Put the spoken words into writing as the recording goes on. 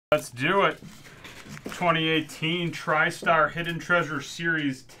Let's do it. 2018 Tristar Hidden Treasure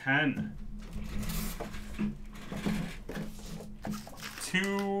Series 10.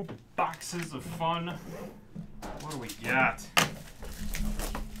 2 boxes of fun. What do we got?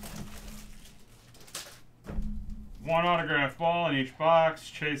 1 autographed ball in each box.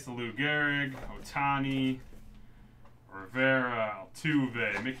 Chase the Lou Gehrig, Ohtani, Rivera,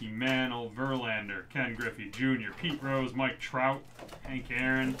 Altuve, Mickey Mantle, Verlander, Ken Griffey Jr., Pete Rose, Mike Trout, Hank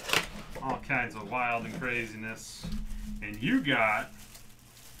Aaron, all kinds of wild and craziness. And you got,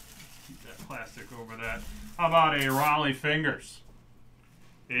 keep that plastic over that, how about a Raleigh Fingers?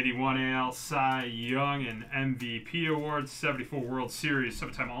 81 AL Cy Young and MVP awards, 74 World Series,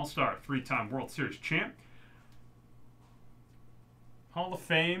 7-time All-Star, 3-time World Series champ, Hall of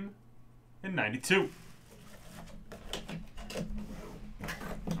Fame in 92.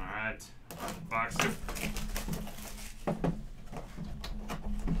 All right, box 2.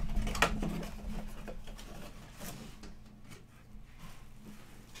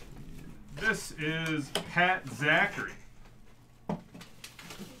 This is Pat Zachary.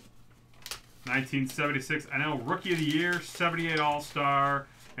 1976 NL Rookie of the Year, 78 All-Star,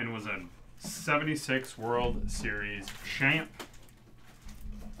 and was a 76 World Series champ.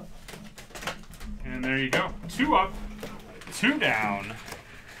 And there you go. 2 up, 2 down.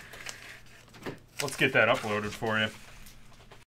 Let's get that uploaded for you.